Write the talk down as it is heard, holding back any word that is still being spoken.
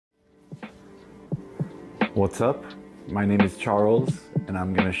What's up? My name is Charles, and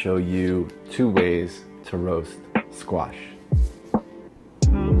I'm going to show you 2 ways to roast squash.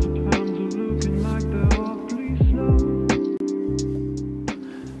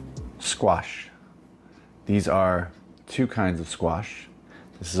 Squash. These are 2 kinds of squash.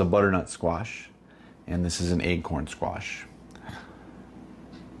 This is a butternut squash, and this is an acorn squash.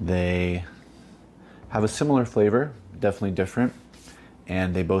 They have a similar flavor, definitely different,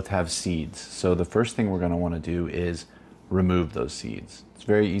 and they both have seeds. So the first thing we're going to want to do is remove those seeds. It's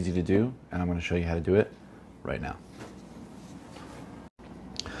very easy to do, and I'm going to show you how to do it right now.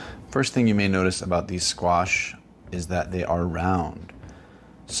 First thing you may notice about these squash is that they are round.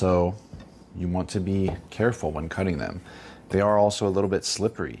 So you want to be careful when cutting them. They are also a little bit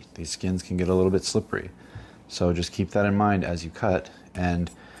slippery. These skins can get a little bit slippery. So just keep that in mind as you cut.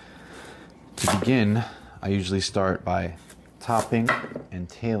 And to begin, I usually start by topping and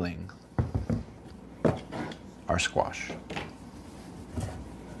tailing our squash.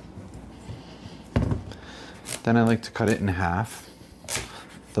 Then I like to cut it in half.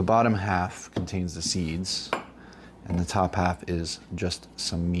 The bottom half contains the seeds, and the top half is just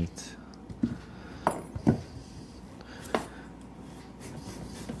some meat.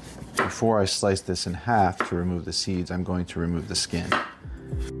 Before I slice this in half to remove the seeds, I'm going to remove the skin.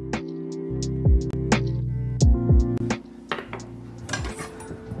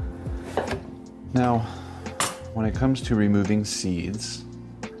 Now, when it comes to removing seeds,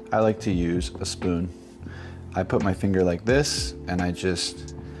 I like to use a spoon. I put my finger like this, and I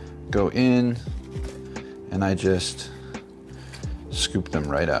just go in, and I just scoop them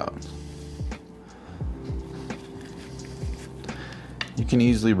right out. You can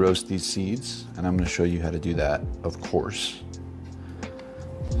easily roast these seeds, and I'm going to show you how to do that, of course.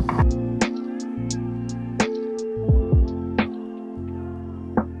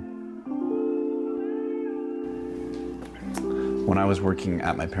 When I was working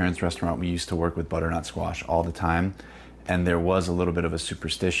at my parents' restaurant, we used to work with butternut squash all the time, and there was a little bit of a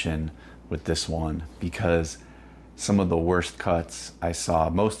superstition with this one because some of the worst cuts I saw,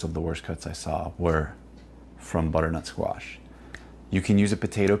 most of the worst cuts I saw were from butternut squash. You can use a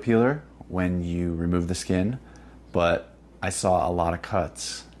potato peeler when you remove the skin, but I saw a lot of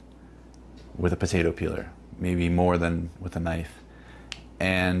cuts with a potato peeler, maybe more than with a knife.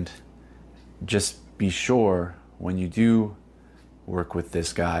 And just be sure when you do work with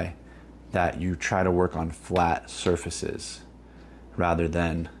this guy that you try to work on flat surfaces rather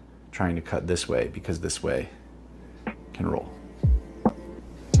than trying to cut this way, because this way can roll.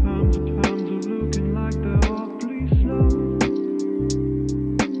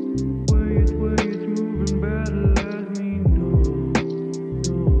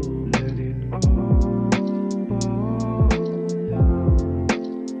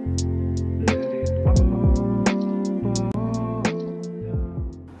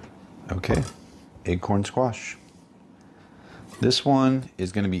 Okay, acorn squash. This one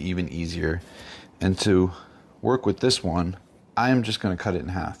is going to be even easier, and to work with this one, I am just going to cut it in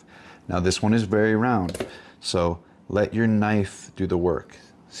half. Now this one is very round, so let your knife do the work.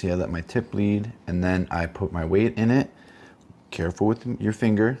 See, I let my tip bleed, and then I put my weight in it. Careful with your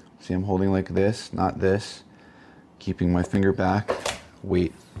finger. See, I'm holding like this, not this. Keeping my finger back,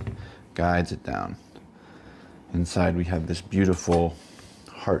 weight guides it down. Inside we have this beautiful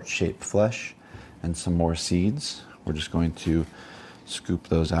heart-shaped flesh and some more seeds. We're just going to scoop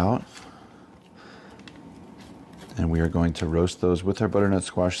those out, and we are going to roast those with our butternut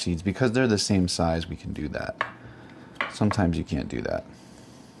squash seeds. Because they're the same size, we can do that. Sometimes you can't do that.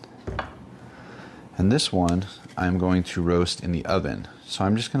 And this one I'm going to roast in the oven, so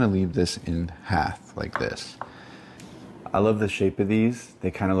I'm just going to leave this in half like this. I love the shape of these. They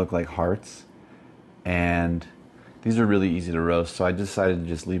kind of look like hearts, and these are really easy to roast, so I decided to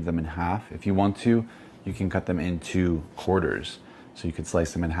just leave them in half. If you want to, you can cut them into quarters. So you could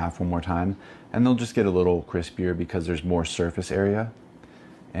slice them in half one more time, and they'll just get a little crispier because there's more surface area,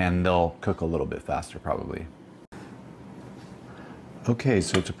 and they'll cook a little bit faster probably. Okay,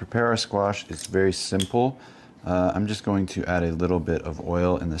 so to prepare our squash, it's very simple. I'm just going to add a little bit of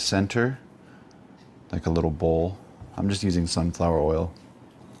oil in the center, like a little bowl. I'm just using sunflower oil.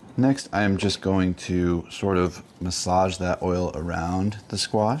 Next, I am just going to sort of massage that oil around the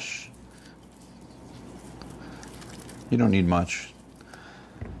squash. You don't need much,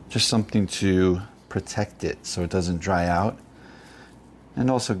 just something to protect it so it doesn't dry out, and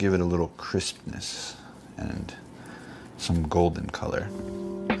also give it a little crispness and some golden color.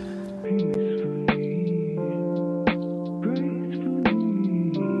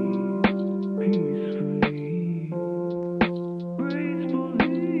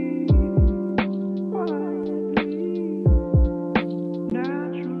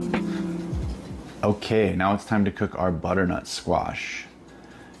 Okay, now it's time to cook our butternut squash.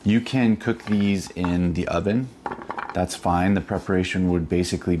 You can cook these in the oven. That's fine. The preparation would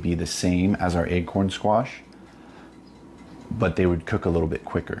basically be the same as our acorn squash, but they would cook a little bit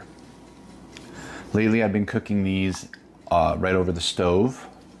quicker. Lately, I've been cooking these right over the stove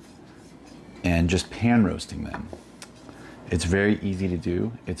and just pan roasting them. It's very easy to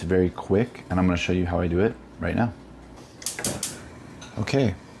do. It's very quick, and I'm going to show you how I do it right now.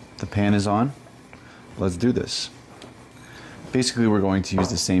 Okay, the pan is on. Let's do this. Basically, we're going to use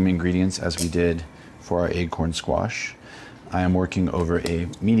the same ingredients as we did for our acorn squash. I am working over a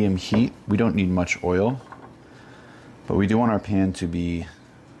medium heat. We don't need much oil, but we do want our pan to be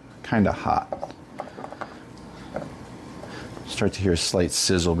kind of hot. Start to hear a slight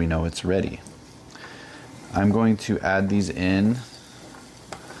sizzle, we know it's ready. I'm going to add these in,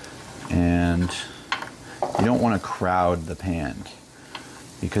 and you don't want to crowd the pan,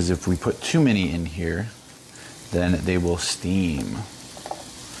 because if we put too many in here, then they will steam.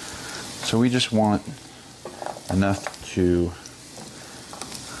 So we just want enough to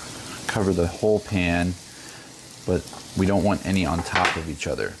cover the whole pan, but we don't want any on top of each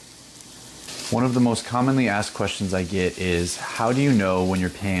other. One of the most commonly asked questions I get is, how do you know when your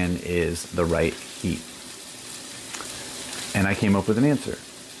pan is the right heat? And I came up with an answer.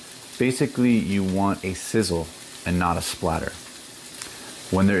 Basically, you want a sizzle and not a splatter.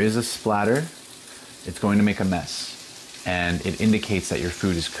 When there is a splatter, it's going to make a mess, and it indicates that your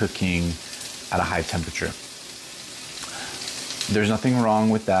food is cooking at a high temperature. There's nothing wrong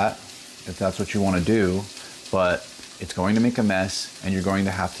with that if that's what you want to do, but it's going to make a mess, and you're going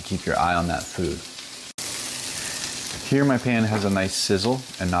to have to keep your eye on that food. Here my pan has a nice sizzle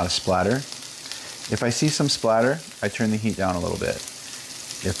and not a splatter. If I see some splatter, I turn the heat down a little bit.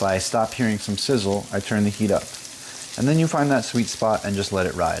 If I stop hearing some sizzle, I turn the heat up. And then you find that sweet spot and just let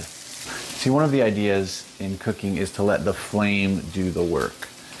it ride. See, one of the ideas in cooking is to let the flame do the work.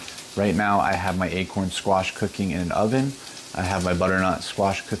 Right now I have my acorn squash cooking in an oven, I have my butternut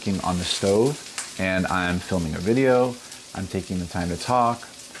squash cooking on the stove, and I'm filming a video, I'm taking the time to talk,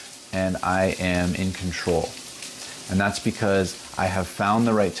 and I am in control. And that's because I have found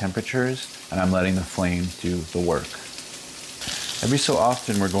the right temperatures and I'm letting the flame do the work. Every so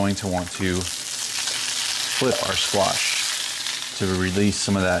often we're going to want to flip our squash to release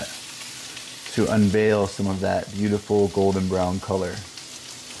some of that, to unveil some of that beautiful golden brown color.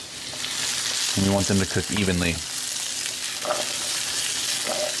 And we want them to cook evenly.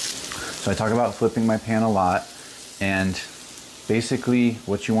 So I talk about flipping my pan a lot, and basically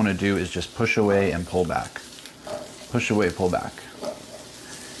what you want to do is just push away and pull back. Push away, pull back.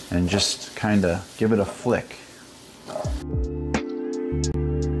 And just kind of give it a flick.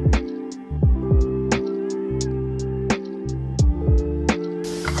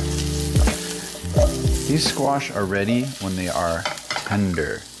 These squash are ready when they are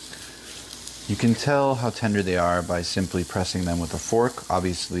tender. You can tell how tender they are by simply pressing them with a fork.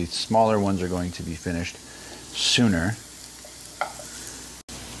 Obviously, smaller ones are going to be finished sooner.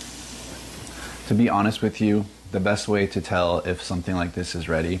 To be honest with you, the best way to tell if something like this is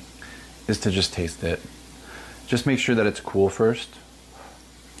ready is to just taste it. Just make sure that it's cool first.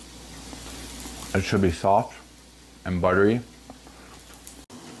 It should be soft and buttery.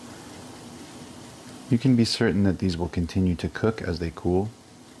 You can be certain that these will continue to cook as they cool.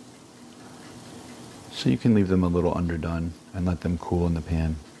 So you can leave them a little underdone and let them cool in the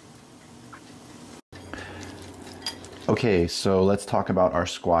pan. Okay, so let's talk about our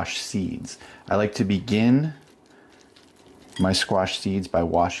squash seeds. I like to begin my squash seeds by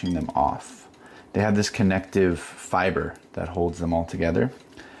washing them off. They have this connective fiber that holds them all together.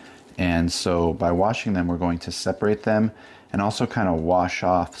 And so by washing them, we're going to separate them and also kind of wash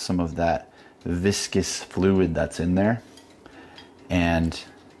off some of that viscous fluid that's in there, and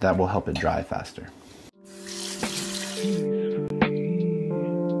that will help it dry faster.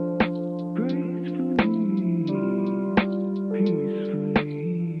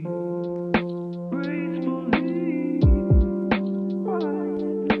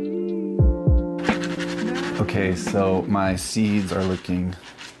 Okay, so my seeds are looking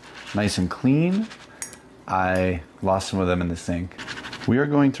nice and clean. I lost some of them in the sink. We are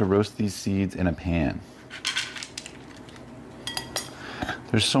going to roast these seeds in a pan.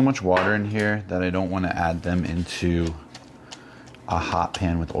 There's so much water in here that I don't want to add them into a hot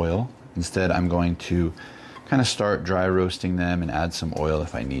pan with oil. Instead, I'm going to kind of start dry roasting them and add some oil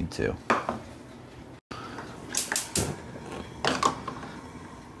if I need to.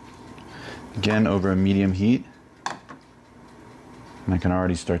 Again, over a medium heat, and I can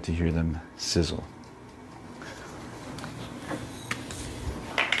already start to hear them sizzle.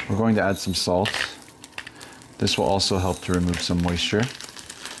 We're going to add some salt. This will also help to remove some moisture.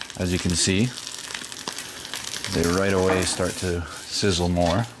 As you can see, they right away start to sizzle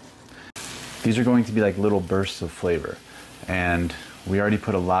more. These are going to be like little bursts of flavor. And we already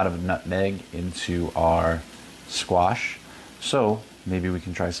put a lot of nutmeg into our squash, so maybe we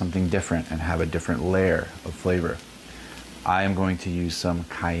can try something different and have a different layer of flavor. I am going to use some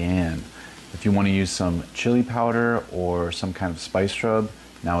cayenne. If you want to use some chili powder or some kind of spice rub,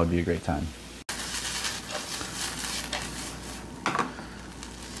 now would be a great time.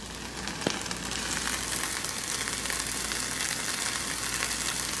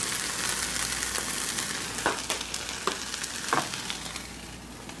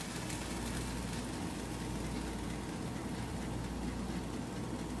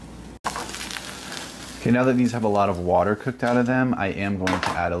 Okay, now that these have a lot of water cooked out of them, I am going to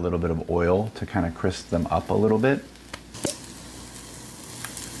add a little bit of oil to kind of crisp them up a little bit.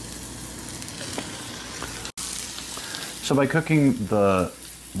 So by cooking the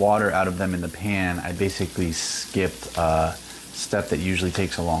water out of them in the pan, I basically skipped a step that usually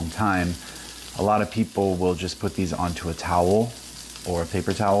takes a long time. A lot of people will just put these onto a towel or a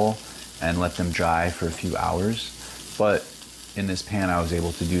paper towel and let them dry for a few hours. But in this pan, I was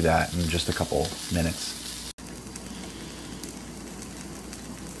able to do that in just a couple minutes.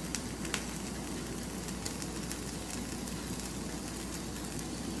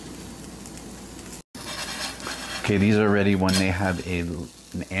 Okay, these are ready when they have an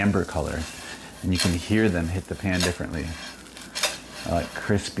amber color, and you can hear them hit the pan differently. Like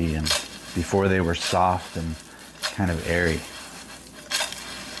crispy, and before they were soft and kind of airy.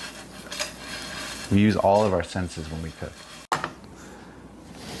 We use all of our senses when we cook.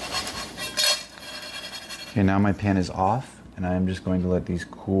 Okay, now my pan is off, and I am just going to let these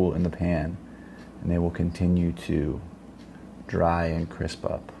cool in the pan, and they will continue to dry and crisp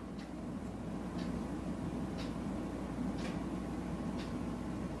up.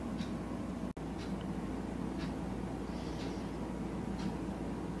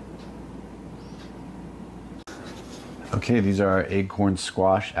 Okay, these are our acorn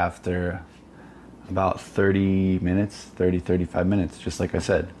squash after about 30 minutes, 35 minutes, just like I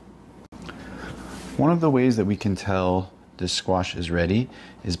said. One of the ways that we can tell this squash is ready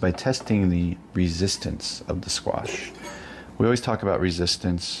is by testing the resistance of the squash. We always talk about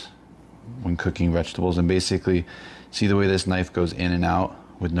resistance when cooking vegetables, and basically, see the way this knife goes in and out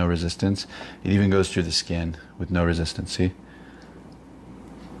with no resistance? It even goes through the skin with no resistance, see?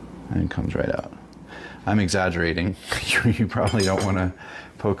 And it comes right out. I'm exaggerating. You probably don't want to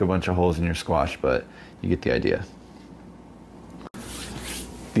poke a bunch of holes in your squash, but you get the idea.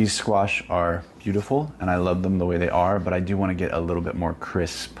 These squash are beautiful, and I love them the way they are, but I do want to get a little bit more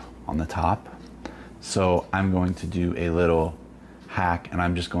crisp on the top. So I'm going to do a little hack, and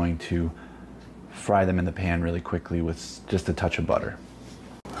I'm just going to fry them in the pan really quickly with just a touch of butter.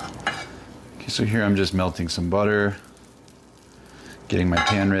 Okay, so here I'm just melting some butter, getting my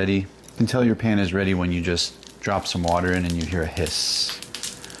pan ready. You can tell your pan is ready when you just drop some water in and you hear a hiss.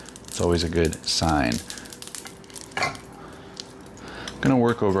 It's always a good sign. I'm gonna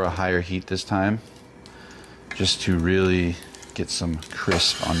work over a higher heat this time, just to really get some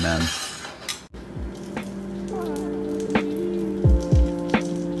crisp on them.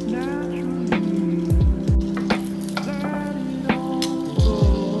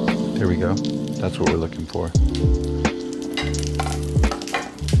 There we go. That's what we're looking for.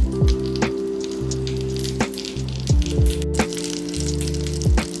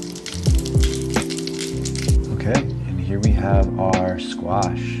 Okay, and here we have our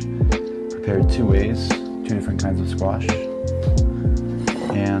squash. Prepared two ways, two different kinds of squash,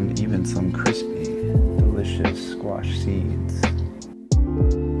 and even some crispy, delicious squash seeds.